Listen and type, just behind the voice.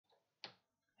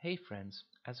Hey friends,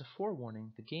 as a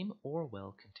forewarning, the game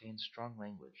Orwell contains strong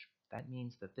language. That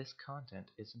means that this content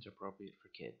isn't appropriate for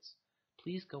kids.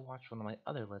 Please go watch one of my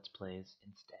other Let's Plays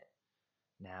instead.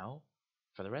 Now,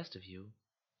 for the rest of you,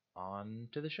 on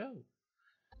to the show!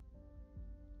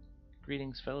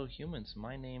 Greetings fellow humans,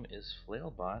 my name is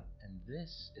Flailbot, and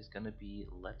this is going to be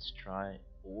Let's Try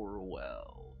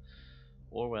Orwell.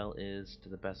 Orwell is, to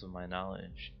the best of my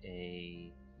knowledge,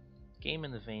 a game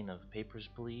in the vein of Papers,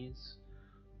 Please,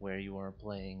 where you are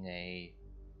playing a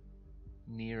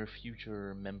near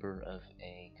future member of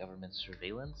a government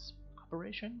surveillance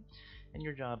operation, and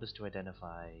your job is to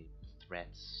identify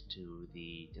threats to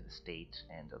the state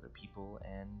and other people,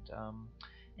 and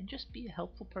just be a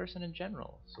helpful person in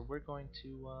general. So we're going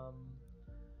to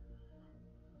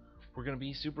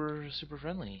be super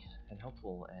friendly and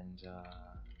helpful, and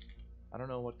I don't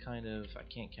know what kind of, I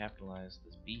can't capitalize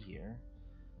this B here.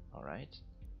 All right.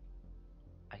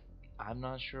 I'm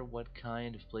not sure what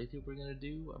kind of playthrough we're gonna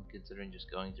do. I'm considering just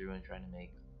going through and trying to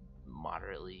make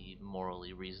moderately,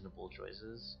 morally reasonable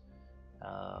choices.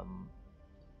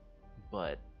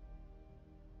 But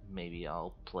maybe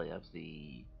I'll play up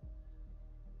the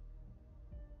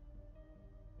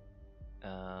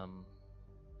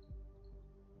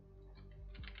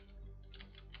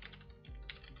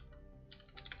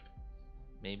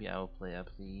maybe I will play up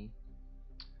the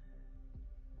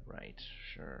right,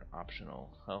 sure,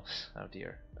 optional. Oh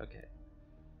dear. Okay.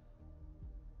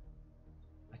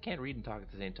 I can't read and talk at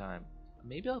the same time.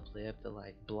 Maybe I'll play up the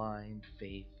like blind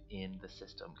faith in the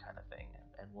system kind of thing,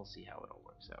 and we'll see how it all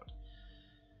works out.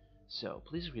 So,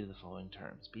 please agree to the following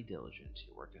terms. Be diligent.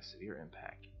 Your work has severe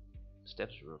impact.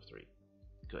 Steps rule of 3.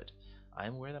 Good. I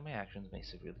am aware that my actions may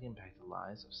severely impact the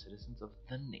lives of citizens of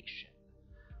the nation.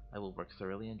 I will work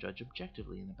thoroughly and judge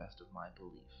objectively in the best of my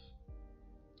belief.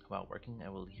 While working, I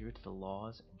will adhere to the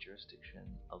laws and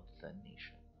jurisdiction of the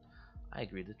nation. I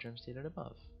agree to the terms stated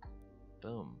above.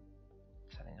 Boom.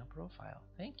 Setting up profile.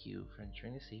 Thank you for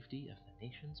ensuring the safety of the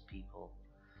nation's people.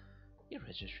 Your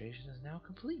registration is now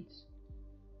complete.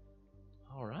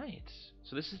 Alright.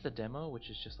 So this is the demo, which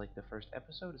is just like the first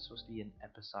episode. It's supposed to be an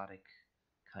episodic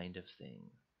kind of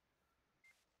thing.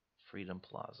 Freedom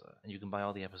Plaza. And you can buy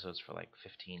all the episodes for like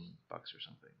 $15 or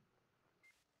something.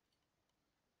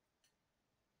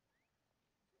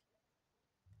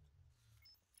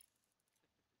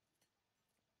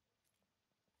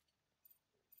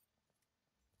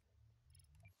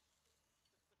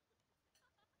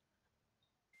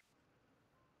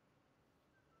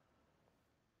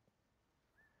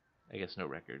 I guess no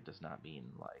record does not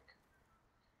mean like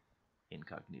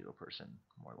incognito person,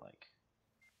 more like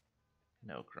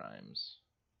no crimes.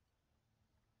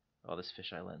 Oh, this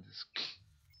fisheye lens is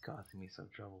causing me some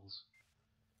troubles.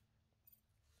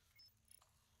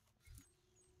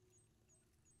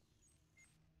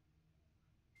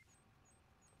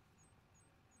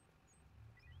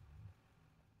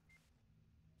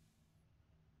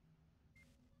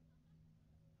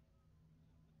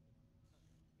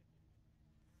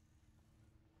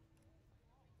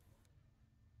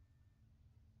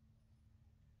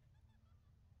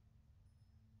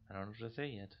 I don't know what to say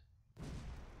yet.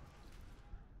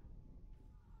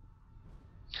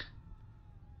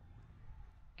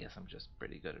 Guess I'm just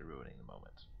pretty good at ruining the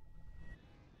moment.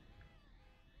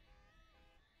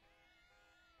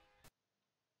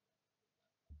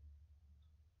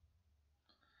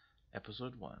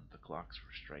 Episode 1. The clocks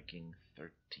were striking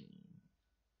 13.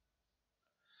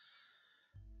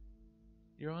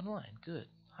 You're online. Good.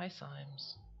 Hi,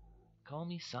 Symes. Call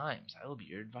me Symes. I will be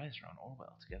your advisor on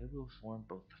Orwell. Together we will form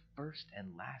both the first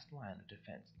and last line of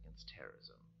defense against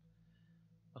terrorism.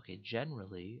 Okay,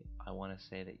 generally, I want to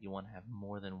say that you want to have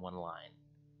more than one line,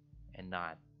 and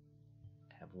not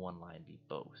have one line be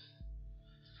both.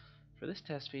 For this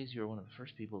test phase, you are one of the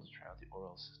first people to try out the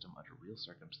Orwell system under real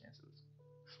circumstances,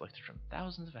 selected from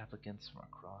thousands of applicants from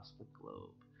across the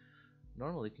globe.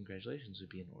 Normally, congratulations would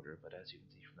be in order, but as you can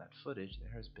see from that footage,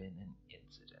 there has been an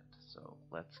incident. So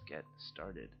let's get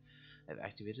started. I've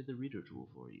activated the reader tool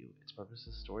for you. Its purpose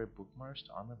is to store bookmarks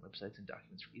to online websites and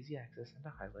documents for easy access and to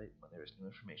highlight when there is new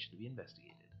information to be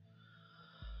investigated.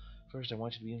 First, I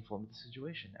want you to be informed of the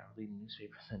situation. Our leading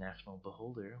newspaper, the National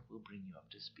Beholder, will bring you up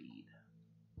to speed.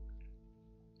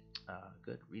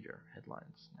 Good. Reader.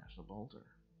 Headlines. National Beholder.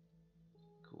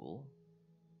 Cool.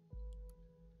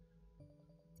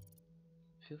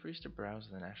 Feel free to browse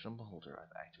the National Beholder.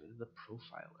 I've activated the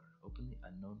profiler. Open the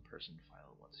unknown person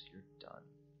file once you're done.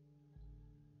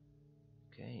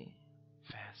 Okay.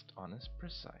 Fast, honest,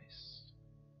 precise.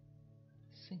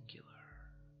 Singular.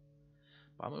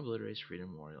 Bomb obliterates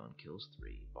Freedom Memorial and kills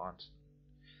 3. Bonton.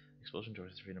 Explosion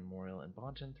towards the Freedom Memorial in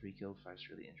Bonton. 3 killed, 5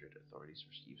 severely injured. Authorities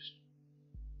received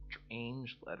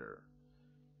strange letter.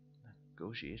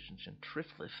 Negotiations in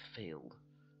Triflith failed.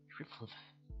 Triflith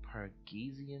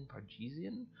Pargesian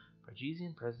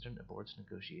president aborts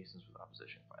negotiations with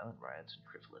opposition. Violent riots in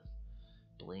Triflith.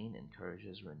 Blaine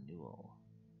encourages renewal.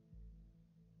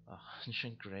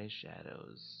 100 gray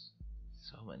shadows.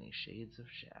 So many shades of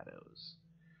shadows.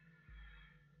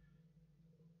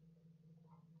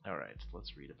 Alright,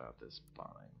 let's read about this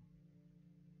bombing.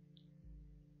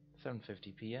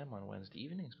 7:50 p.m. on Wednesday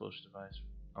evening, explosive device.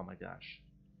 Oh my gosh.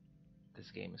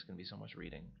 This game is going to be so much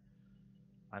reading.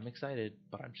 I'm excited,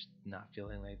 but I'm just not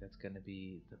feeling like that's going to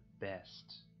be the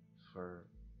best for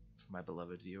my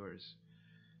beloved viewers.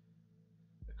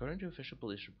 According to official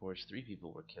police reports, 3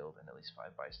 people were killed and at least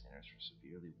 5 bystanders were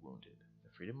severely wounded. The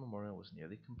Freedom Memorial was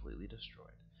nearly completely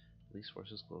destroyed. Police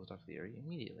forces closed off the area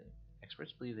immediately.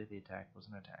 Experts believe that the attack was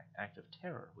an act of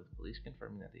terror, with police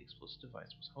confirming that the explosive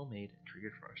device was homemade and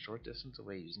triggered from a short distance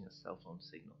away using a cell phone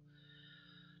signal.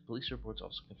 Police reports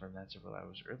also confirmed that several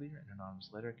hours earlier, an anonymous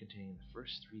letter containing the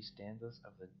first 3 stanzas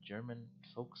of the German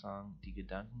folk song Die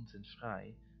Gedanken sind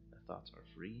frei, The Thoughts Are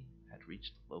Free, had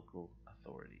reached local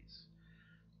authorities.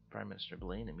 Prime Minister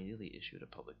Blaine immediately issued a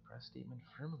public press statement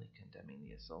firmly condemning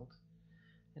the assault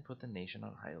and put the nation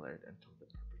on high alert until the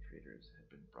perpetrators had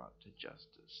been brought to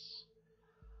justice.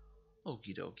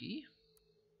 Okie dokie.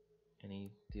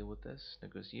 Any deal with this?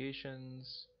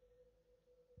 Negotiations,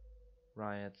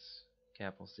 riots,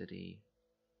 capital city,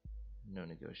 no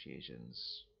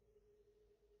negotiations.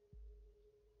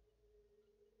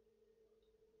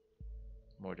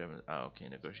 More okay,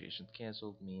 negotiations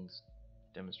canceled means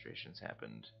demonstrations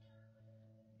happened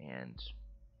and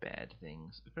bad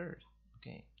things occurred.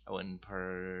 Okay. Oh, and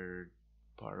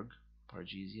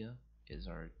Pargesia is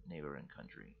our neighboring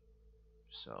country.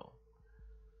 So,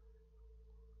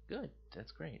 good.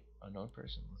 That's great. Unknown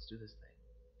person. Let's do this thing.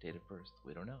 Date of birth.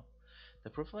 We don't know. The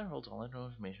profiler holds all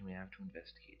information we have to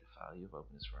investigate. The file you have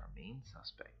opened is for our main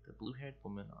suspect, the blue-haired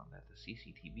woman on that the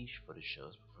CCTV footage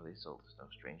shows before they sold is no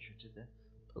stranger to the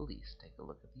police. Take a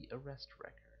look at the arrest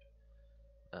record.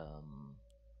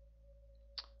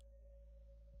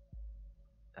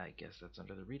 I guess that's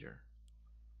under the reader.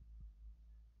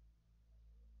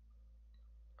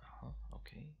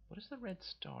 Okay. What is the red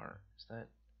star? Is that...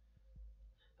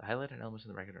 The highlighted elements in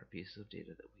the record are pieces of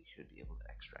data that we should be able to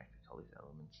extract. We call these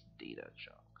elements data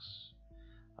chunks.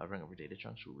 Hovering over data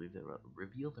chunks will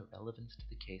reveal their relevance to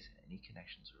the case and any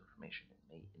connections or information it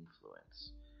may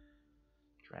influence.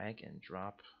 Drag and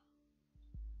drop.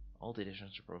 All data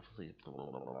chunks are profitably...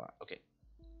 Okay.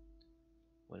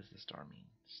 What does the star mean?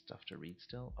 Stuff to read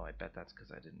still? Oh, I bet that's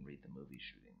because I didn't read the movie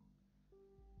shooting.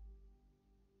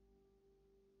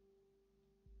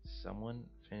 Someone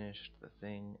finished the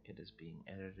thing. It is being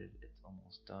edited. It's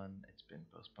almost done. It's been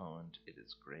postponed. It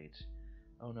is great.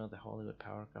 Oh no, the Hollywood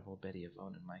power couple Betty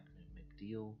Avon and Mike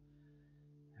McDeal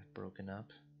have broken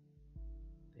up.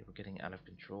 They were getting out of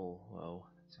control. Whoa,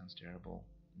 that sounds terrible.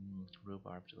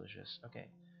 Rhubarb, delicious. Okay,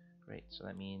 great. So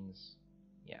that means,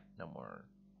 yeah, no more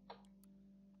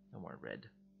red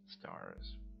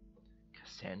stars.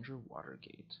 Cassandra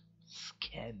Watergate.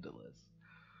 Scandalous.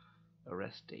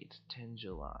 Arrest date 10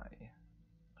 July.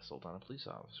 Assault on a police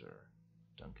officer.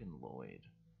 Duncan Lloyd.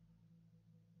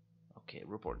 Okay,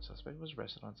 reported suspect was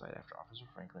arrested on site after Officer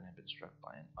Franklin had been struck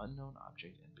by an unknown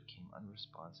object and became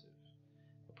unresponsive.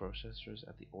 The protesters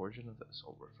at the origin of the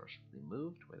assault were forcibly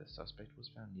moved, where the suspect was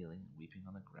found kneeling and weeping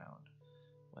on the ground.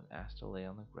 When asked to lay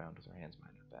on the ground with her hands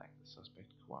behind her back, the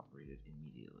suspect cooperated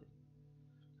immediately.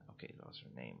 Okay, that was her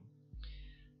name.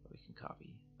 But we can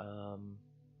copy.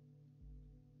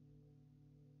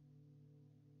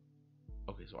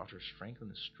 Okay, so Officer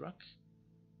Franklin is struck,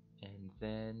 and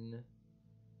then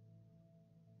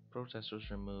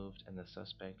protesters removed, and the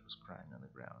suspect was crying on the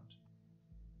ground.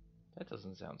 That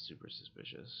doesn't sound super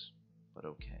suspicious, but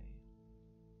okay.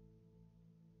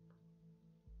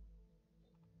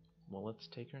 Well, let's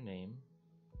take her name.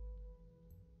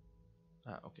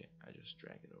 Okay, I just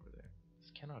drag it over there.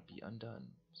 This cannot be undone,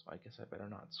 so I guess I better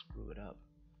not screw it up.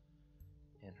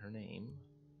 And her name...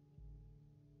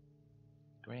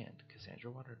 Grant, Cassandra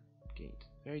Watergate.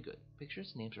 Very good.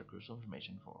 Pictures and names are crucial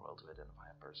information for Orwell to identify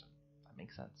a person. That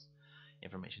makes sense.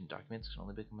 Information documents can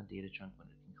only become a data chunk when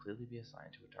it can clearly be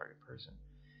assigned to a target person.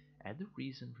 Add the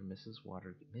reason for Miss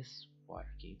Watergate's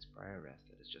prior arrest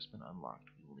that has just been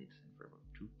unlocked. We will need this info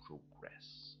to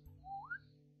progress.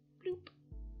 Bloop.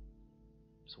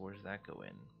 So where does that go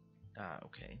in?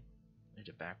 Okay.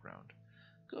 Into background.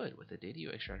 Good. With the data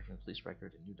you extracted from the police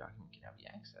record, a new document can have the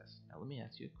access. Now let me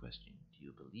ask you a question. Do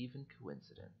you believe in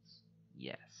coincidence?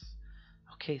 Yes.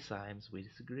 Okay, Symes, we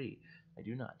disagree. I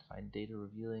do not find data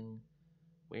revealing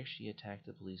where she attacked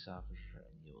a police officer,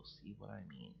 and you will see what I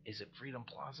mean. Is it Freedom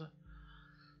Plaza?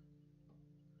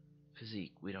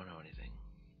 Physique, we don't know anything.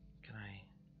 Can I...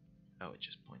 Oh, it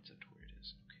just points up to where it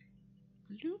is.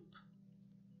 Okay. Bloop.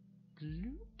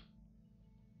 Bloop.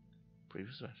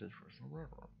 Previous message for some...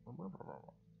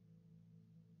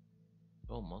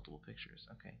 Oh, multiple pictures.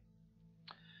 Okay.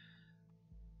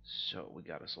 So, we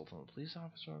got assault on a police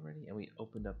officer already, and we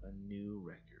opened up a new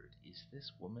record. Is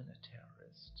this woman a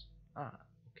terrorist? Ah,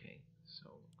 okay.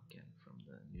 So, again, from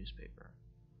the newspaper.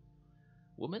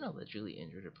 Woman allegedly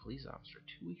injured a police officer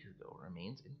 2 weeks ago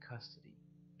remains in custody.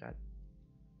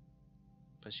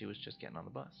 But she was just getting on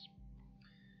the bus.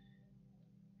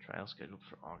 Trial scheduled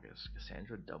for August.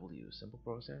 Cassandra W., simple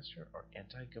protester or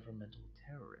anti-governmental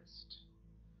terrorist?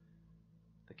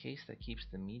 The case that keeps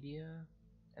the media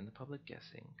and the public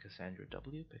guessing. Cassandra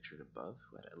W., pictured above,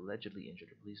 who had allegedly injured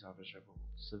a police officer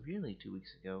severely 2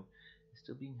 weeks ago, is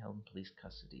still being held in police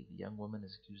custody. The young woman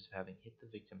is accused of having hit the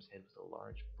victim's head with a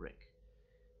large brick.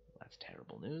 Well, that's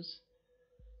terrible news.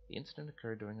 The incident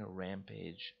occurred during a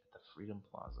rampage at the Freedom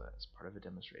Plaza as part of a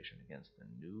demonstration against the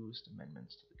newest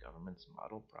amendments to the government's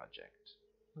model project,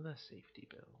 the Safety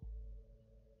Bill.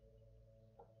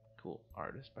 Cool.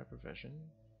 Artist by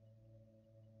profession.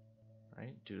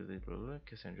 Right? Due to the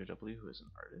Cassandra W., who is an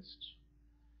artist,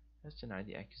 has denied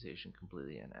the accusation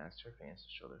completely and asked her fans to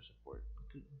show their support.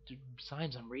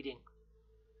 Signs I'm reading.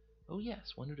 Oh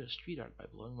yes, one who does street art by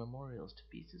blowing memorials to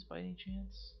pieces by any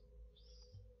chance?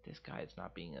 This guy is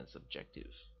not being as objective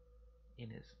in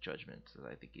his judgment as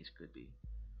I think he could be.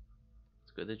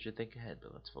 It's good that you think ahead,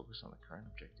 but let's focus on the current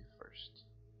objective first.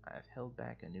 I have held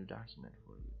back a new document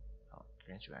for you. I'll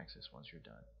grant you access once you're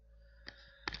done.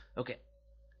 Okay.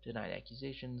 Denied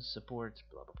accusations, support,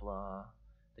 blah blah blah.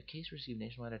 The case received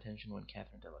nationwide attention when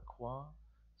Catherine Delacroix,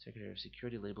 Secretary of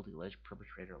Security, labeled the alleged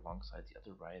perpetrator alongside the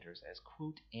other rioters as,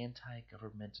 quote,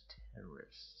 anti-governmental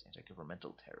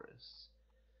terrorists.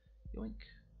 Yoink.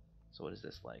 So what is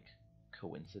this, like,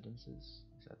 coincidences?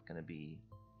 Is that going to be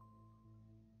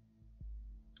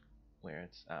where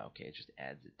it's... okay, it just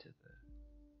adds it to the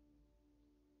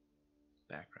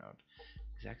background.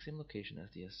 Exact same location as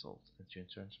the assault.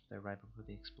 Insurance there right before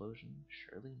the explosion.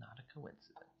 Surely not a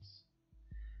coincidence.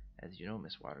 As you know,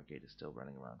 Miss Watergate is still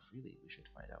running around freely. We should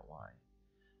find out why.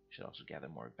 We should also gather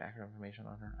more background information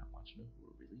on her. I want to know who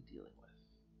we're really dealing with.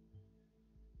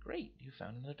 Great, you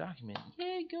found another document.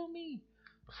 Yay, go me!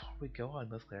 Before we go on,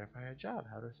 let's clarify our job,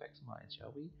 how it affects mine,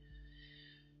 shall we?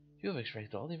 You have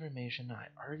extracted all the information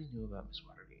I already knew about Miss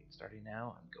Watergate. Starting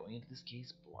now, I'm going into this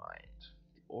case blind.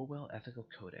 The Orwell Ethical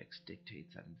Codex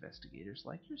dictates that investigators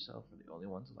like yourself are the only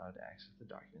ones allowed to access the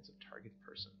documents of target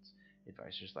persons.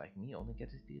 Advisors like me only get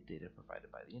to see the data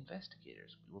provided by the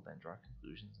investigators. We will then draw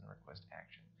conclusions and request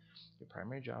action. Your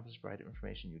primary job is to provide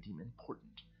information you deem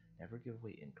important. Never give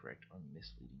away incorrect or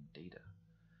misleading data.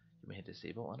 You may hit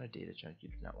disable on a data chunk you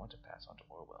do not want to pass on to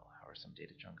Orwell. However, some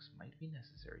data chunks might be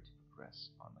necessary to progress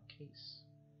on the case.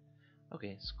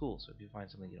 Okay, it's cool. So if you find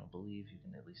something you don't believe, you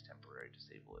can at least temporarily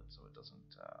disable it so it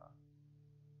doesn't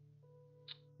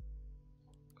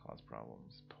cause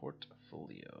problems.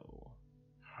 Portfolio.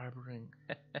 Harboring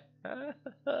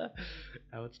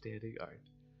outstanding art.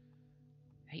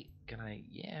 Hey, can I...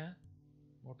 Yeah.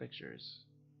 More pictures.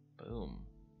 Boom.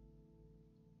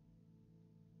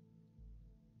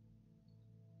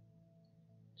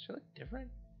 Does she look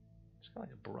different? She's got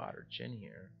like a broader chin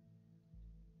here.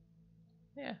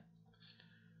 Yeah.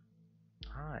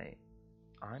 Hi.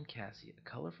 I'm Cassie, a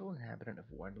colorful inhabitant of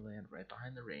Wonderland right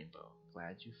behind the rainbow.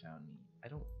 Glad you found me.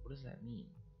 What does that mean?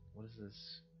 What is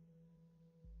this?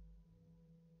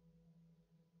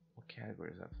 What category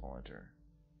does that fall under?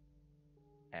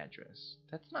 Address.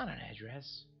 That's not an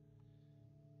address.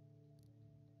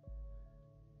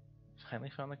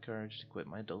 Finally found the courage to quit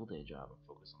my dull day job and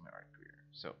focus on my art career.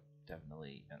 So,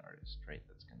 definitely an artist, right?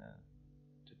 That's gonna...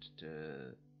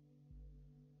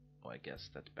 Oh, I guess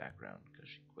that's background, because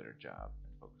she quit her job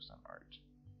and focused on art.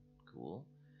 Cool.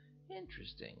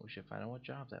 Interesting. We should find out what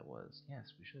job that was.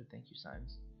 Yes, we should. Thank you,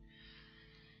 Symes.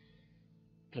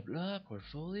 Blah blah,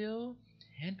 portfolio.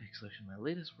 Handpick selection of my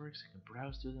latest works. I can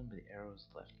browse through them by the arrows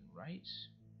left and right.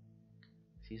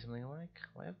 See something I like?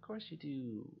 Why, of course you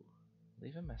do.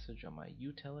 Leave a message on my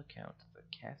UTEL account, the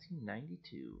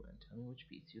Cassie92, and tell me which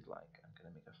piece you'd like. I'm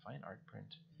gonna make a fine art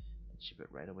print and ship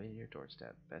it right away to your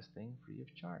doorstep. Best thing, free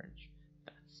of charge.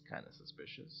 That's kind of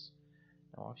suspicious.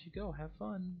 Now off you go. Have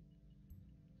fun.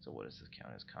 So what does this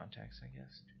count as? Contacts, I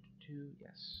guess.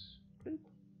 Yes. Boop.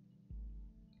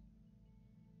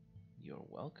 You're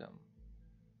welcome.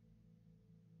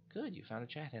 Good, you found a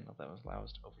chat handle that will allow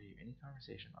us to overhear any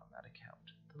conversation on that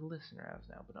account. The listener has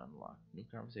now been unlocked. New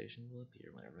conversation will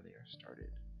appear whenever they are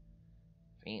started.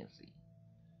 Fancy.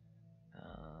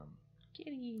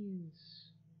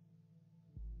 Kitties.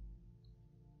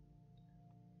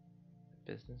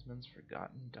 Businessman's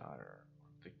forgotten daughter, or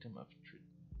victim of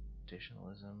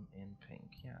traditionalism in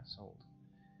pink. Yeah, sold.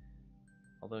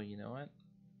 Although, you know what?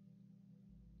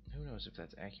 Who knows if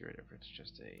that's accurate, or if it's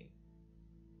just a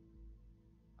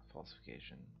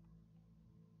falsification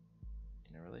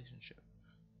in a relationship.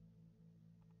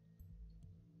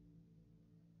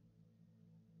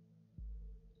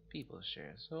 People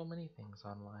share so many things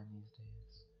online these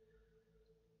days.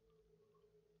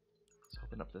 Let's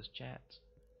open up this chat.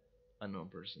 Unknown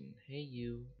person. Hey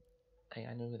you. Hey,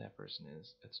 I know who that person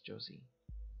is. That's Josie.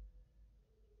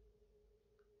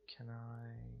 Can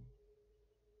I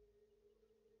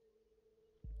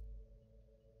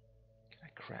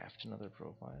craft another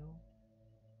profile?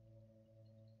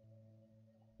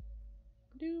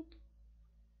 Doop.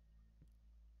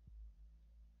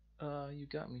 You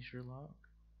got me, Sherlock.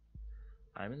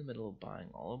 I'm in the middle of buying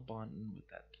all of Bondon with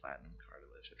that platinum card I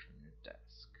lifted from your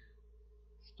desk.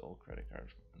 Stole credit card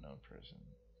from an unknown person.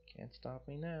 Can't stop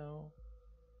me now.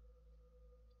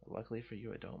 But luckily for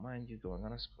you, I don't mind you going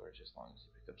on a splurge as long as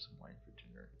you pick up some wine for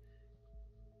dinner.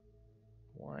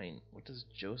 Wine? What does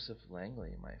Joseph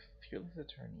Langley, my fearless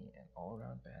attorney and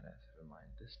all-around badass, have in mind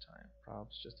this time?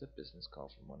 Probs just a business call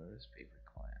from one of his favorite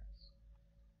clients.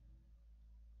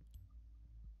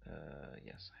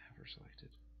 Yes, I have her selected.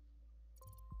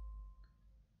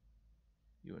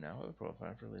 You now have a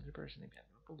profile for a related person again.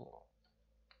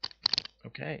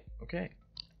 Okay.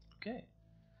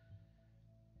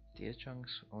 Data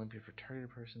chunks only appear for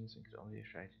targeted persons and could only be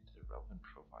attracted to the relevant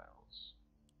profiles.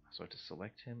 So I have to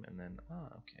select him and then,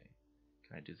 okay.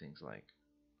 Can I do things like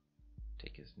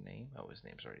take his name? Oh, his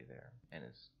name's already there. And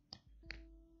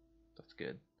that's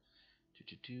good.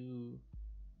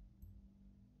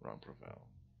 Wrong profile.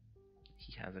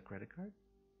 He has a credit card?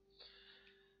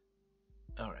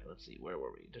 Alright, let's see. Where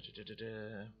were we?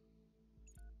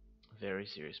 Very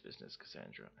serious business,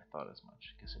 Cassandra. I thought as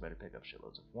much. Guess I better pick up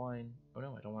shitloads of wine. Oh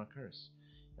no, I don't want to curse.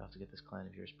 You'll have to get this client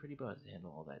of yours pretty buzzed to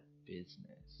handle all that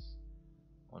business.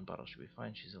 One bottle should be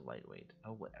fine. She's a lightweight.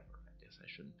 Oh, whatever. I guess I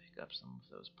shouldn't pick up some of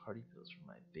those party pills from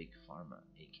my big pharma,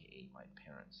 aka my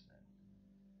parents, then.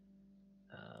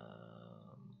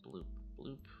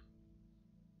 Bloop.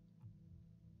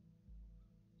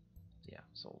 Yeah,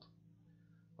 sold.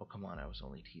 Oh, come on, I was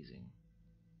only teasing.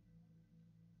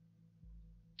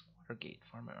 Watergate,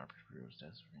 Pharma Arbiters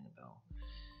does ring a bell.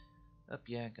 Up,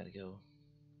 yeah, gotta go.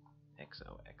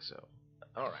 XO.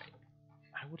 Alright.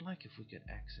 I would like if we could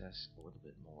access a little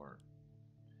bit more.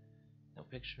 No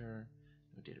picture,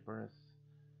 no date of birth,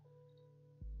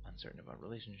 uncertain about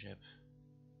relationship.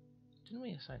 Didn't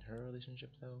we assign her a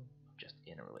relationship though? I'm just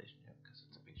in a relationship because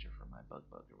it's a picture from my bug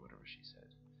or whatever she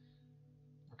said.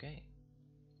 Okay.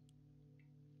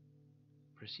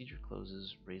 Procedure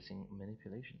closes, raising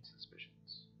manipulation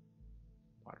suspicions.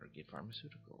 Watergate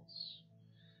Pharmaceuticals.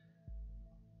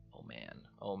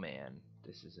 Oh man,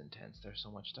 this is intense. There's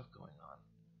so much stuff going on.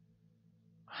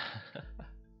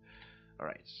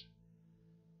 Alright.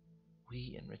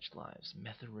 We enrich lives.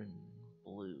 Metharin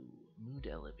Blue. Mood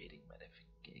elevating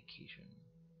medication.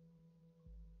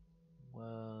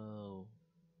 Whoa.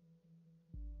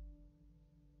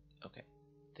 Okay.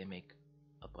 They make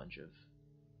a bunch of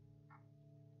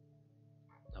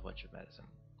medicine.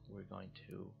 We're going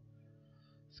to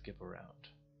skip around.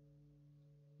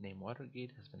 Name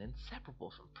Watergate has been inseparable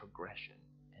from progression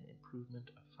and improvement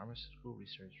of pharmaceutical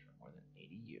research for more than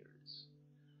 80 years.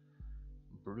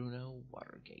 Bruno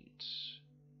Watergate.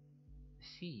 The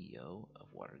CEO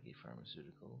of Watergate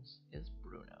Pharmaceuticals is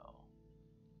Bruno,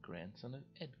 grandson of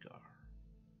Edgar.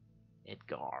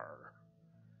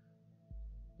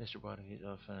 Mr. Watergate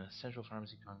of Central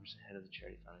Pharmacy Congress, head of the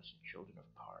charity foundation Children of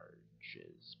Page.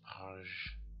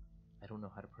 I don't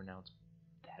know how to pronounce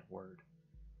that word.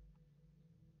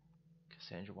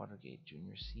 Cassandra Watergate,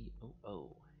 Jr.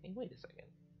 COO. Hey, wait a second.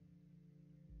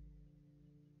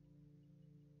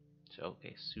 So,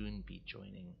 okay, soon be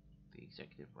joining the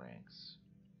executive ranks.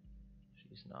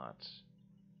 She's not.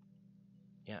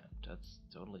 Yeah, that's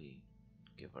totally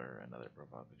give her another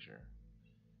profile picture.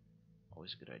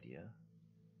 Always a good idea.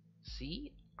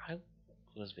 See? I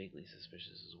was vaguely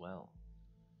suspicious as well.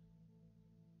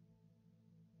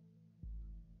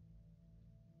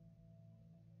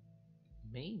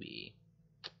 Maybe.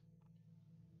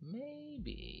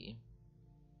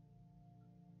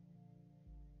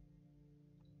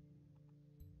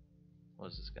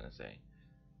 What is this gonna say?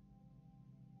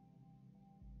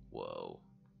 Whoa.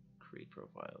 Create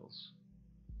profiles.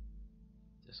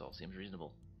 This all seems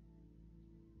reasonable.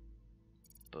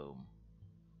 Boom.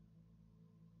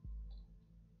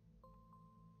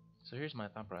 So here's my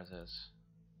thought process.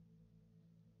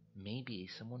 Maybe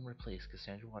someone replaced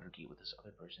Cassandra Watergate with this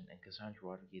other person, and Cassandra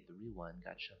Watergate, the real one,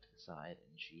 got shoved to the side,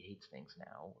 and she hates things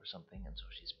now, or something, and so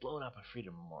she's blown up a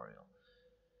freedom memorial.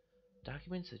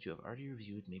 Documents that you have already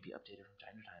reviewed may be updated from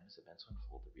time to time as events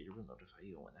unfold. The reader will notify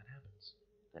you when that happens.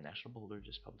 The National Boulder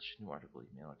just published a new article.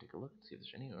 You may want to take a look and see if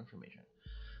there's any new information.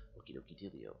 Okie dokie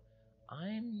dealio.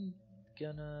 I'm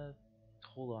gonna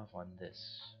hold off on this,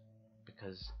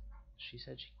 because she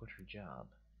said she quit her job.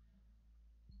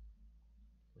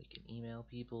 We can email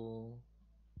people.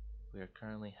 We are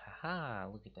currently, haha,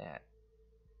 look at that.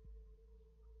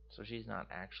 So she's not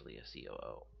actually a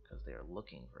COO, because they are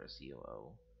looking for a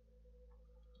COO.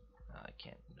 I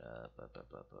can't,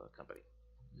 company.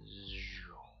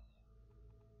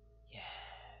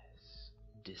 Yes,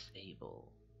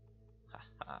 disable.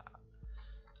 Haha.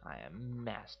 I am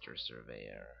master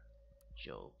surveyor.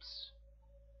 Jobs.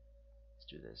 Let's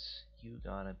do this. You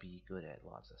gotta be good at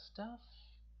lots of stuff.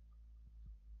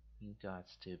 You got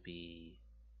to be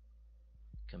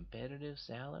competitive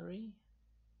salary.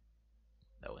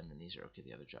 Oh, and then these are okay.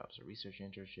 The other jobs are research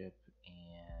internship,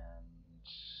 and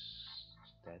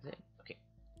that's it. Okay.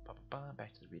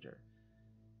 Back to the reader.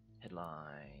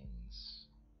 Headlines.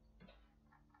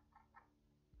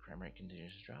 Crime rate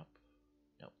continues to drop.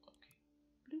 Nope. Okay.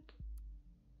 Bloop.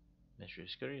 Ministry of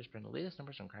Security has printed the latest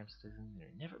numbers on crime statistics.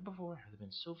 Never before have there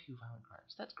been so few violent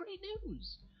crimes. That's great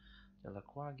news.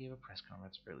 Delacroix gave a press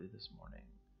conference early this morning.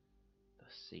 The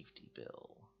safety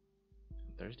bill.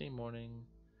 On Thursday morning,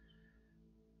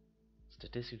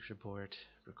 statistics report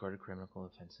recorded criminal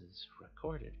offenses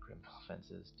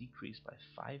decreased by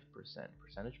 5%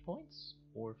 percentage points,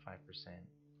 or 5%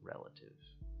 relative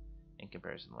in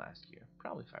comparison to last year.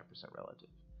 Probably 5% relative.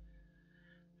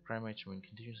 Crime rates remain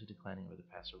continuously declining over the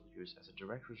past several years as a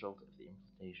direct result of the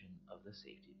implementation of the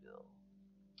safety bill.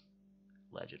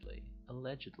 Allegedly.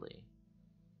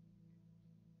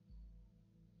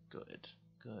 Good.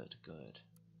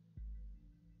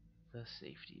 The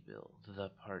safety bill. The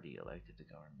party elected to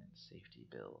government. Safety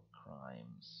bill.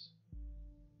 Crimes.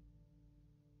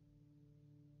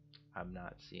 I'm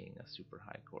not seeing a super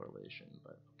high correlation,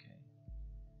 but okay.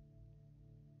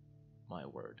 My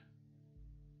word.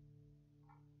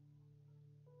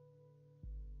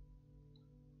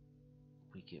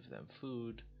 We give them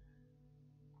food.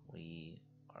 We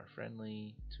are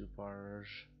friendly to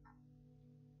Barge.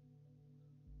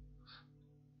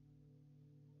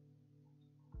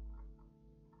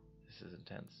 This is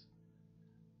intense.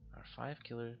 Our 5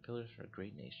 pillars for a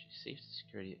great nation: safety,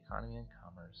 security, economy, and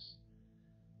commerce.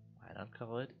 Why not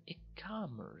call it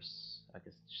e-commerce? I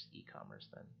guess it's just e-commerce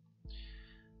then.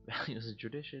 Values of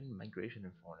tradition, migration,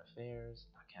 and foreign affairs.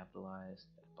 Not capitalized.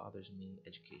 That bothers me.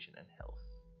 Education and health.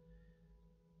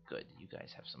 Good, you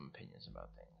guys have some opinions about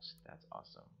things. That's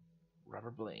awesome.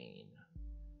 Robert Blaine,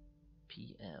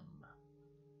 PM.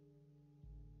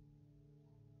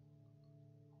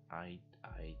 I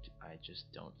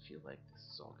just don't feel like this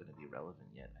is all going to be relevant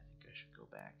yet. I think I should go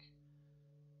back.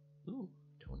 Ooh,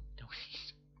 don't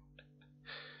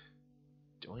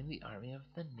join the army of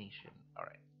the nation. All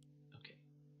right, okay.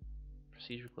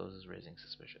 Procedure closes, raising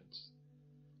suspicions.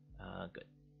 Good.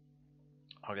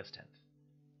 August 10th.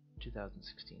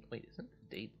 2016. Wait, isn't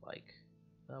the date like,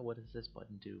 what does this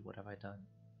button do? What have I done?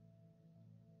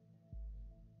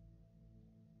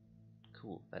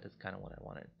 Cool, that is kind of what I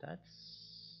wanted. That's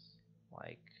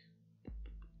like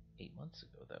 8 months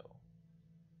ago, though.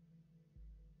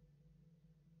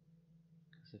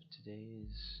 Because if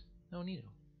today's... No,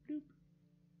 neato. Bloop.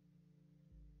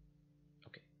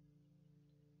 Okay.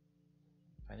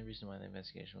 Find the reason why the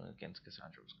investigation against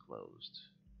Cassandra was closed.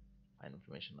 Find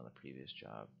information on the previous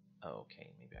job. Oh, okay,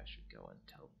 maybe I should go and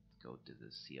go to the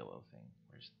COO thing.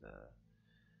 Where's the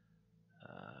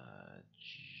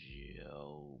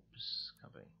Jobs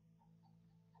company?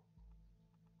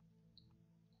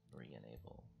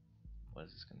 Re-enable. What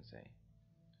is this going to say?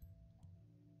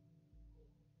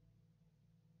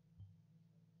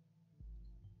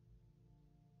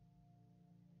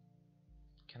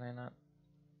 Can I not?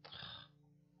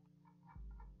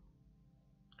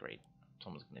 Great.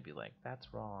 Someone's going to be like, that's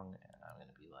wrong, and I'm going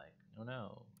to be like,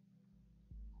 no.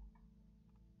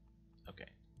 Okay.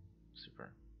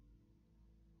 Super.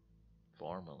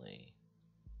 Formally.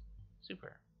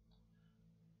 Super.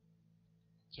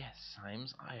 Yes,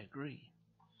 Symes, I agree.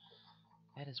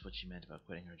 That is what she meant about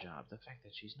quitting her job, the fact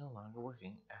that she's no longer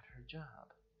working at her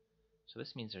job. So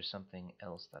this means there's something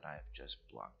else that I've just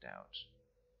blocked out,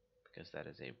 because that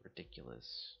is a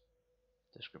ridiculous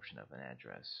description of an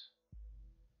address.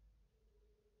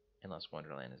 Unless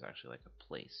Wonderland is actually like a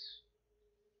place,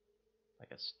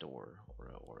 like a store or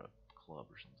a club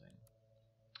or something.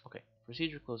 Okay,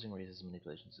 procedure closing raises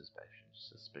manipulation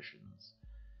suspicions.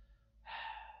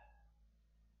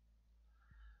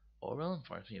 Orwell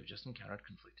informs me of just encountered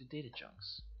conflicted data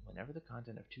chunks. Whenever the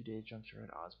content of two data chunks are at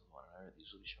odds with one another,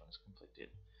 these will be shown as conflicted.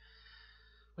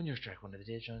 When you strike one of the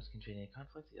data chunks containing a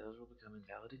conflict, the others will become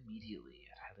invalid immediately.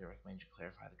 I'd highly recommend you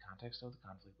clarify the context of the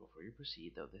conflict before you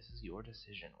proceed, though this is your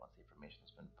decision. Once the information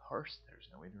has been parsed, there's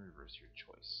no way to reverse your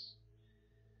choice.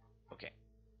 Okay,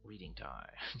 reading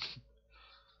time.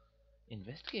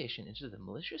 Investigation into the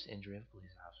malicious injury of a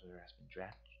police officer has been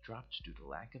dropped due to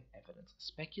lack of evidence.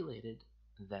 Speculated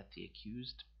that the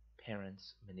accused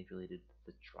parents manipulated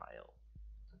the trial.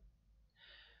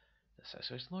 The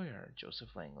suspect's lawyer, Joseph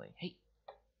Langley. Hey,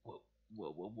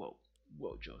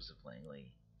 whoa, Joseph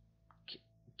Langley.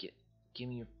 Give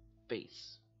me your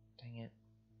face. Dang it.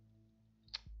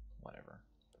 Whatever.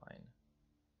 Fine.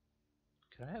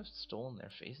 Could I have stolen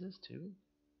their faces too?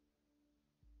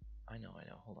 I know.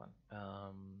 Hold on.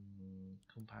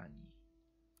 Compagnie.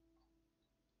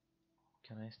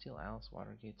 Can I steal Alice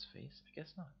Watergate's face? I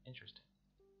guess not. Interesting.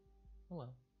 Oh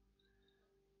well.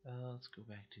 Let's go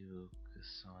back to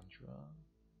Cassandra.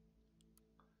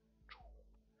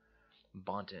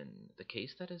 Bonton. The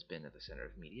case that has been at the center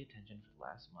of media attention for the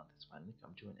last month has finally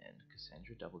come to an end.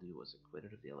 Cassandra W. was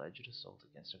acquitted of the alleged assault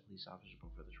against a police officer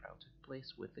before the trial took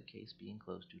place, with the case being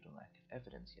closed due to lack of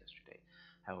evidence yesterday.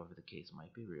 However, the case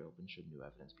might be reopened should new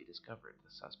evidence be discovered.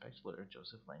 The suspect's lawyer,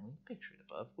 Joseph Langley, pictured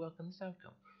above, welcomed this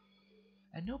outcome.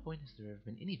 At no point has there ever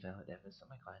been any valid evidence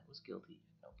that my client was guilty.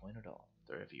 At no point at all.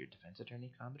 The revered defense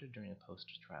attorney commented during a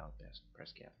post-trial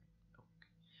press gathering.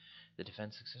 The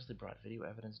defense successfully brought video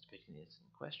evidence depicting the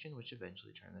incident in question, which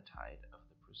eventually turned the tide of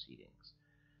the proceedings.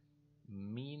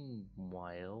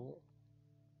 Meanwhile,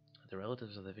 the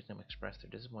relatives of the victim expressed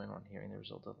their disappointment on hearing the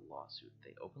result of the lawsuit.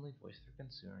 They openly voiced their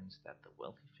concerns that the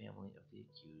wealthy family of the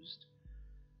accused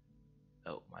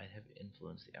might have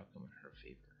influenced the outcome in her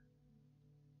favor.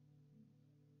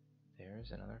 There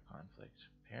is another conflict.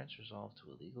 Parents resolved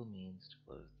to illegal means to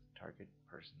close the target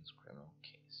person's criminal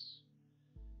case.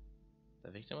 The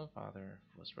victim and father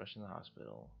was rushed in the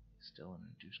hospital, still in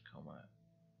induced coma,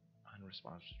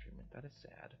 unresponsive to treatment. That is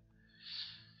sad.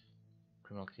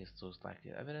 Criminal case closed, lack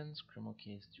of evidence. Criminal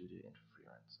case due to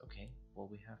interference. Okay, well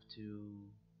we have to,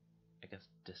 I guess,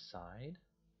 decide.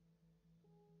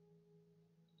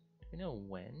 Do we know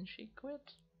when she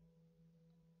quit?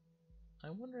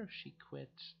 I wonder if she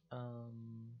quit,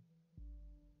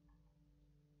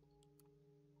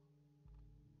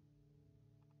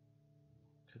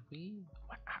 could we?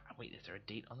 Wait, is there a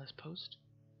date on this post?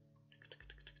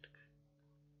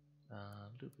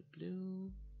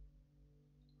 Blue.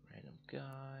 Random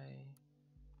guy.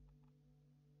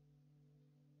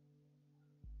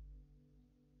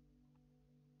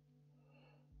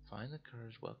 Find the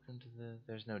courage. Welcome to the.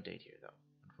 There's no date here, though.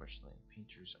 Unfortunately,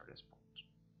 painter's artist won't.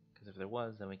 Because if there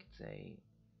was, then we could say.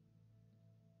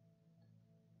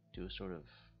 Do a sort of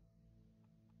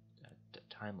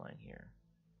timeline here.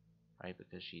 Right?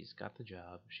 Because she's got the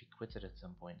job, she quits it at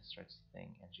some point, starts the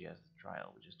thing, and she has the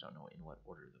trial. We just don't know in what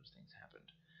order those things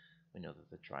happened. We know that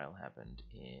the trial happened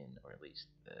in, or at least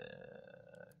the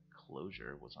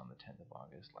closure was on the 10th of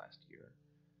August last year.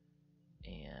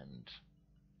 And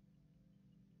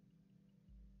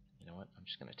you know what? I'm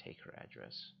just going to take her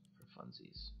address for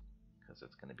funsies, because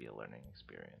it's going to be a learning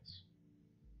experience.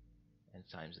 And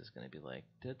Symes is going to be like,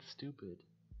 that's stupid.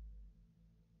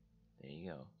 There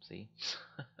you go. See?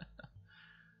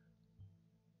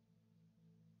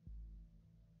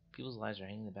 People's lives are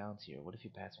hanging in the balance here. What if you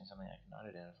pass me something I cannot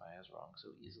identify as wrong so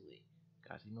easily?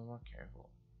 Got to be more careful.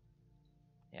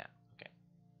 Yeah, okay.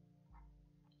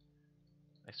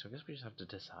 So I guess we just have to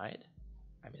decide.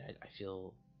 I mean, I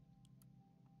feel...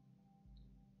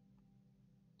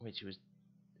 Wait, she was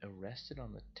arrested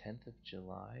on the 10th of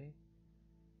July?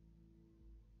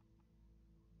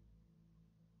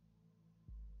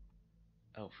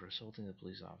 Oh, for assaulting the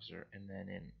police officer, and then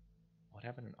in... What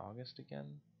happened in August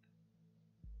again?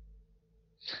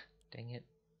 Dang it.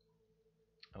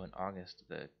 Oh, in August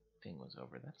the thing was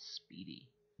over. That's speedy.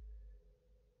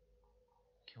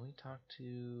 Can we talk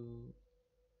to...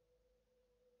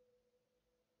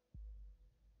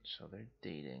 So they're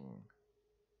dating.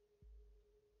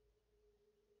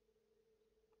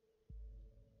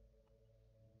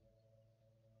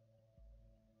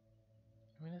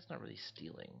 I mean, that's not really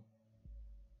stealing.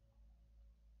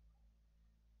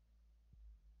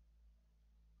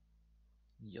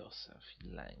 Joseph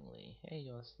Langley. Hey,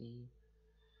 Yossi.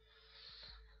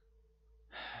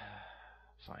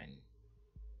 Fine.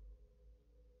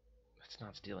 It's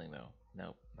not stealing though.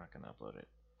 Nope, not gonna upload it.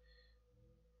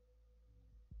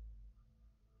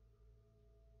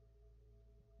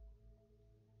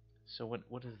 So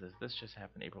what is this? This just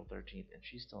happened April 13th, and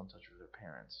she's still in touch with her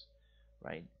parents,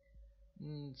 right?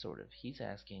 Sort of. He's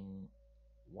asking,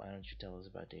 why don't you tell us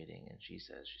about dating? And she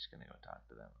says she's gonna go talk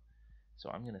to them. So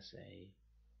I'm gonna say,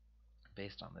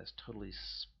 based on this totally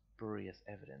spurious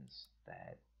evidence,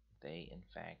 that they in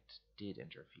fact did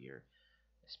interfere.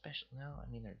 Especially, no,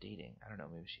 I mean they're dating. I don't know,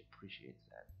 maybe she appreciates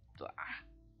that. Blah.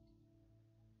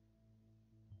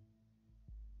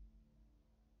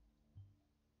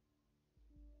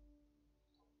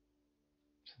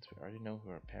 Since we already know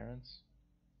who our parents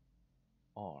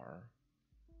are,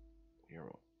 we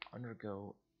will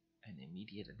undergo an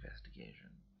immediate investigation.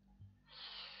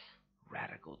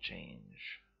 Radical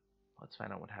change. Let's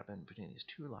find out what happened between these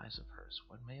two lives of hers.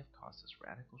 What may have caused this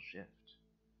radical shift?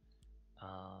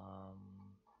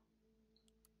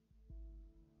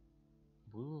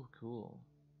 Woo, cool.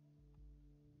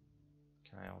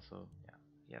 Can I also, yeah,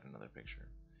 yet another picture.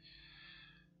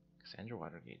 Cassandra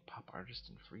Watergate, pop artist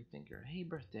and freethinker. Hey,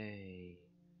 birthday!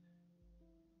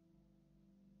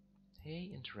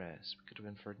 Hey, interest. We could have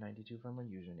inferred 92 from her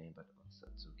username, but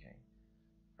that's okay.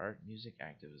 Art, music,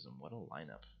 activism. What a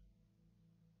lineup.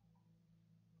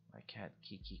 My cat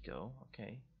Kikiko.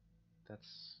 Okay.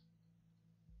 That's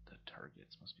the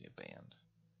Targets. Must be a band.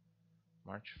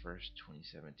 March 1st,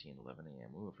 2017, 11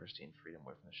 a.m. Ooh, first gained freedom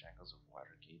away from the shackles of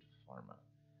Watergate Pharma.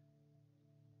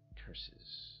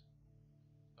 Curses.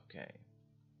 Okay.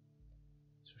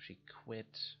 So she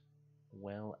quit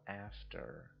well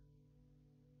after.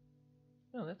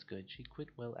 No, that's good. She quit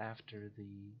well after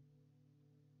the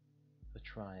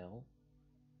trial.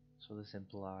 So this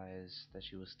implies that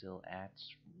she was still at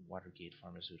Watergate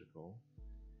Pharmaceutical,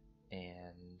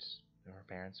 and her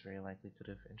parents very likely could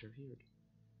have interfered.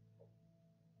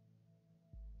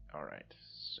 Alright,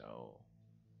 so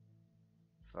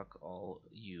fuck all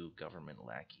you government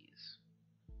lackeys.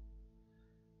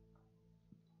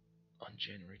 On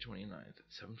January 29th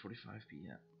at 7:45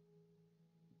 p.m.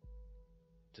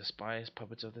 Despised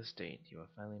puppets of the state, you have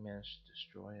finally managed to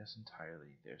destroy us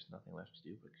entirely. There's nothing left to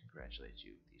do but congratulate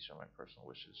you. These are my personal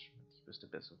wishes from the deepest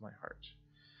abyss of my heart.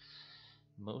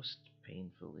 Most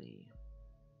painfully,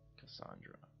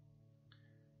 Cassandra.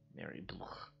 Mary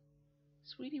Bluch.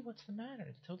 Sweetie, what's the matter?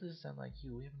 It totally doesn't sound like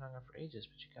you. We haven't hung out for ages,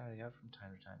 but you got it out from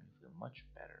time to time. You feel much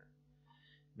better.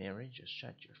 Mary, just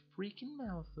shut your freaking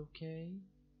mouth, okay?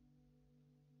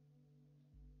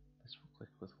 This will click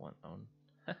with one own.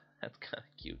 That's kind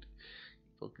of cute.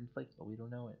 People conflict, but we don't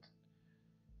know it.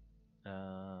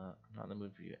 I'm not in the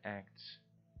mood for you. Act.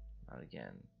 Not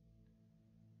again.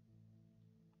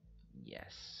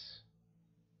 Yes.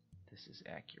 This is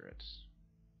accurate.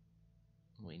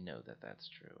 We know that that's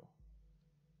true.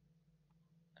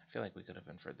 I feel like we could have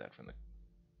inferred that from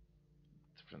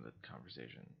the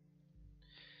conversation.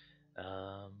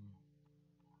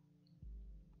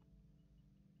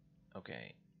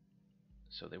 Okay.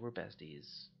 So they were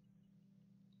besties.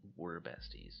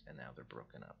 And now they're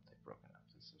broken up. They've broken up.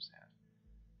 That's so sad.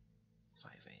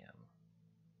 5 a.m.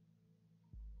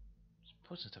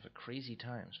 Posting stuff at crazy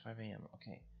times. 5 a.m.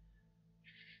 Okay.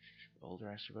 Older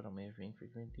astronaut may have been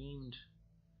frequently deemed.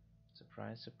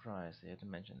 Surprise, surprise. They had to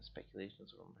mention the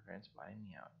speculations over my parents buying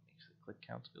me out. Makes the click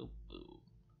counts go boom.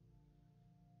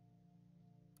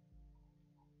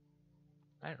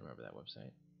 I remember that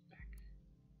website. Back.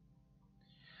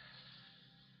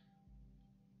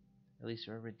 At least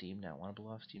we're redeemed now. Want to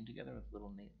blow off steam together with a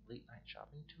little late night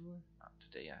shopping tour? Not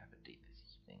today. I have a date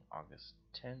this evening, August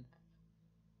 10th.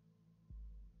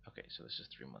 Okay, so this is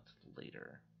 3 months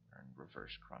later, or in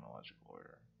reverse chronological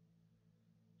order.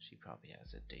 She probably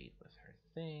has a date with her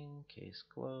thing. Case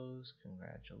closed.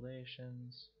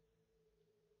 Congratulations.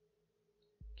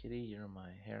 Kitty, you're my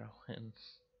heroine.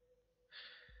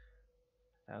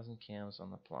 1,000 cams on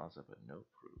the plaza, but no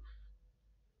proof.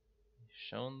 You've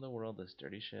shown the world this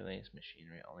dirty chalet's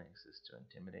machinery only exists to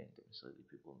intimidate and mislead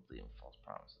people and believe in false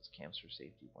promises. Cams for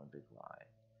safety, one big lie.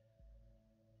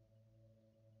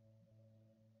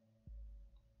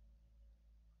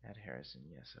 At Harrison,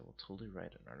 yes, I will totally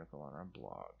write an article on our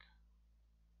blog.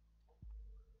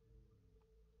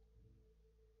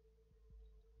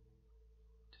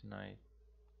 Tonight.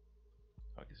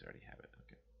 Oh, I guess I already have it.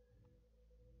 Okay.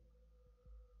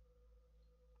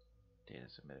 Data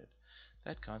submitted.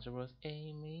 That concert was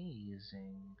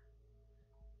amazing.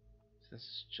 So this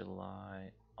is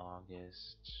July,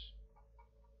 August,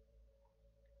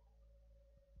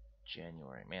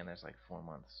 January. Man, that's like 4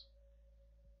 months.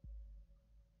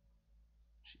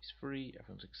 She She's free.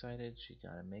 Everyone's excited. She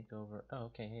got a makeover. Oh,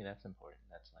 okay. Hey, that's important.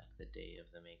 That's like the day of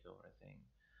the makeover thing.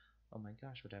 Oh my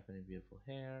gosh, what happened to beautiful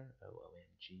hair? Oh,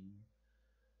 OMG.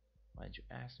 Why'd you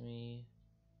ask me?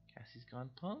 Cassie's gone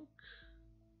punk.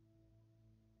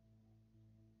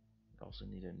 We also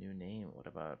need a new name. What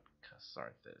about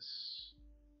Catharthus?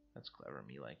 That's clever,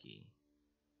 me likey.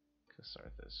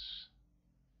 Catharthus.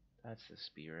 That's the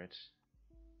spirit.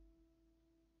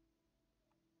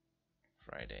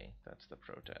 Friday. That's the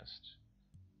protest.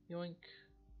 Yoink.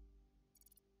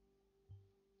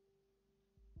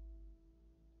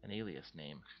 An alias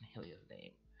name. An alias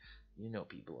name. You know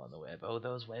people on the web. Oh,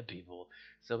 those web people.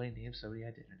 So many names, so many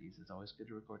identities. It's always good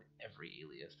to record every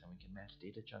alias, then we can match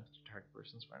data chunks to target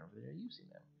persons whenever they're using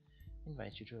them.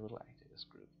 Invite you to a little activist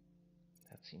group.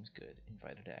 That seems good.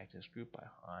 Invited to activist group by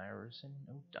Harrison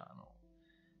O'Donnell.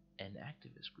 An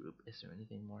activist group? Is there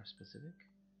anything more specific?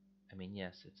 I mean,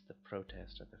 yes, it's the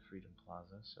protest at the Freedom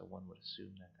Plaza, so one would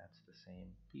assume that that's the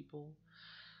same people.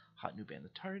 Hot new band,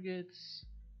 The Targets.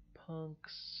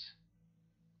 Punks.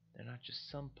 They're not just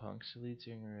some punks. The lead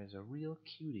singer is a real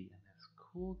cutie and this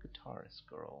cool guitarist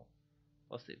girl.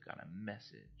 Plus they've got a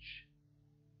message.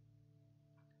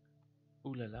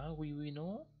 Ooh la la, oui oui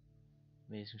non.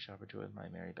 Amazing shopper tour with my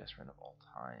merry best friend of all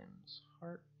times.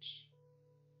 Heart.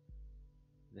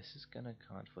 This is gonna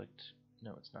conflict.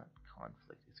 No, it's not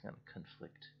conflict. It's gonna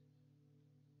conflict.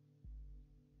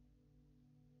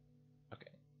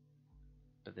 Okay.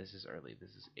 But this is early.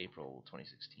 This is April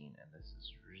 2016 and this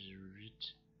is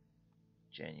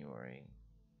January.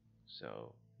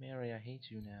 So, Mary, I hate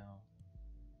you now.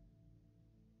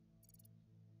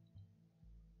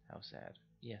 How sad.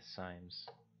 Yes, Symes.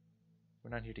 We're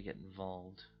not here to get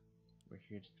involved. We're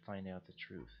here to find out the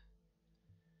truth.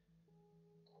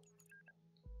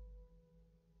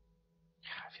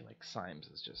 I feel like Symes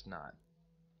is just not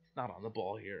on the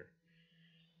ball here.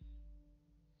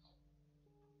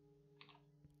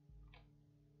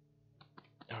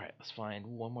 Alright, let's find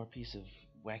one more piece of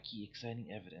wacky,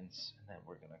 exciting evidence, and then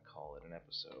we're gonna call it an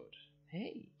episode.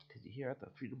 Hey, did you hear about the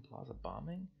Freedom Plaza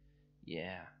bombing?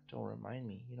 Yeah, don't remind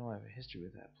me. You know I have a history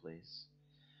with that place.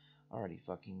 Already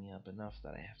fucking me up enough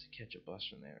that I have to catch a bus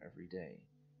from there every day.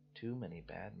 Too many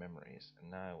bad memories,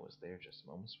 and now I was there just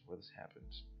moments before this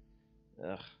happened.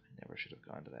 Ugh, I never should have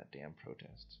gone to that damn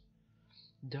protest.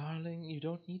 Darling, you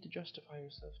don't need to justify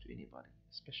yourself to anybody,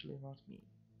 especially not me.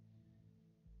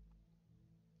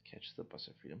 Catch the bus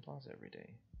at Freedom Plaza every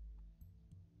day.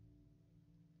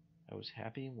 I was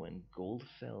happy when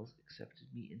Goldfells accepted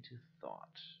me into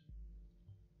thought.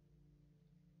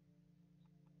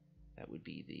 That would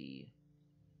be the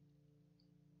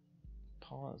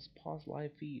pause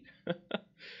live feed.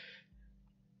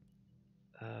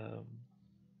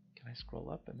 Can I scroll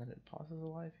up and then it pauses the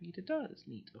live feed? It does.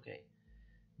 Neat. Okay.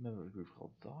 Remember a group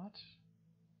called Thought?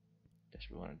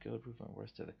 Desperately want to go prove my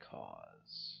worth to the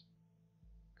cause.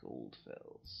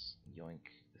 Goldfells. Yoink.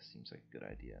 This seems like a good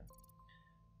idea.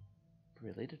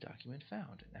 Related document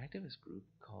found. An activist group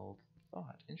called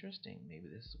Thought. Interesting. Maybe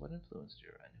this is what influenced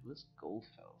her. And who is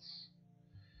Goldfells?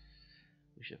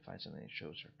 We should find something that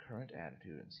shows her current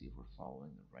attitude and see if we're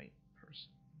following the right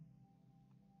person.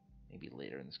 Maybe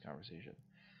later in this conversation.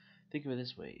 Think of it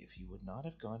this way. If you would not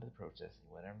have gone to the protest,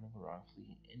 you would have been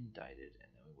wrongfully indicted,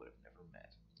 and then we would have never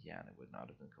met. Yeah, and I would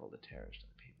not have been called a terrorist in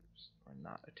the papers. Or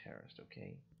not a terrorist,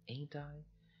 okay? Ain't I?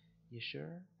 You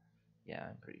sure? Yeah,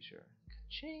 I'm pretty sure.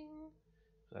 Ka-ching!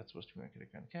 So that's supposed to be marketed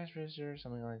on the cash register,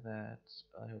 something like that.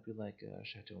 I hope you like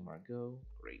Chateau Margaux.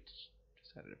 Great.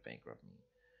 Decided to bankrupt me.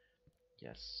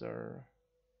 Yes, sir.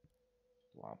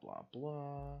 Blah, blah,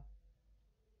 blah.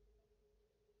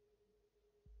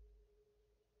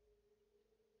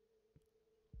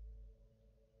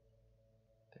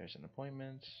 There's an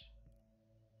appointment.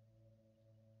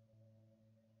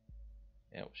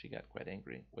 Oh, she got quite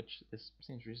angry, which this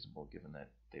seems reasonable given that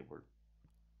they were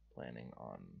planning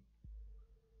on,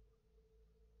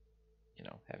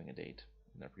 having a date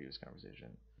in their previous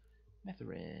conversation.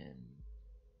 Metharin.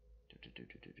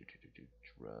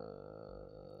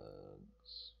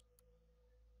 Drugs.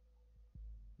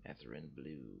 Metharin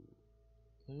blue.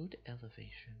 Mood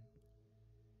elevation.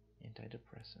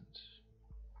 Antidepressant.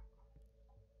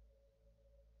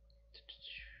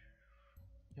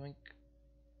 Yoink.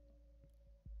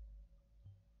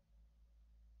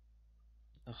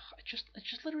 Ugh, I just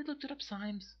literally looked it up,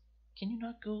 Symes. Can you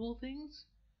not Google things?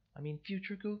 I mean,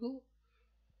 future Google?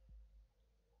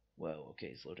 Whoa,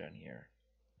 okay, slow down here.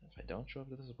 If I don't show up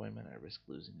to this appointment, I risk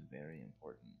losing a very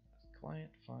important client.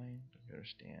 Fine, don't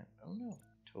understand. Oh no,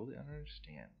 totally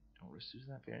understand. Don't risk losing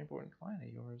that very important client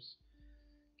of yours.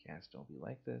 Cass, don't be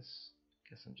like this.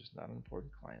 Guess I'm just not an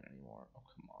important client anymore. Oh,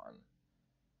 come on.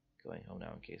 Going home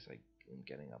now in case I am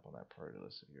getting up on that priority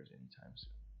list of yours anytime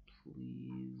soon.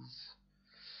 Please.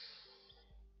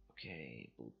 Okay.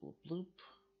 Bloop, bloop, bloop.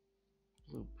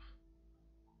 Bloop.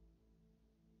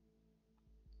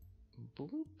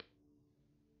 Bloop.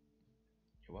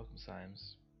 You're welcome,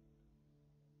 Symes.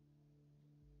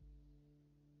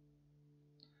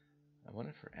 I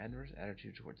wonder if her adverse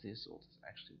attitude towards the assault is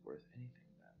actually worth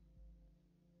anything then.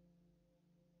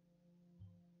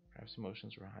 Perhaps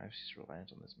emotions were high if she's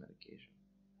reliant on this medication.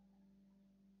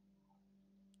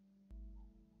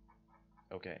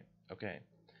 Okay, okay.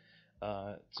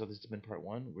 So this has been part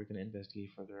one. We're going to investigate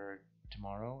further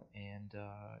tomorrow, and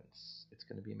it's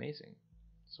going to be amazing.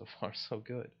 So far, so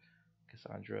good.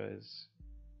 Cassandra is,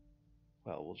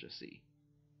 well, we'll just see.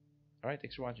 All right,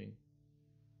 thanks for watching.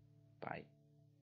 Bye.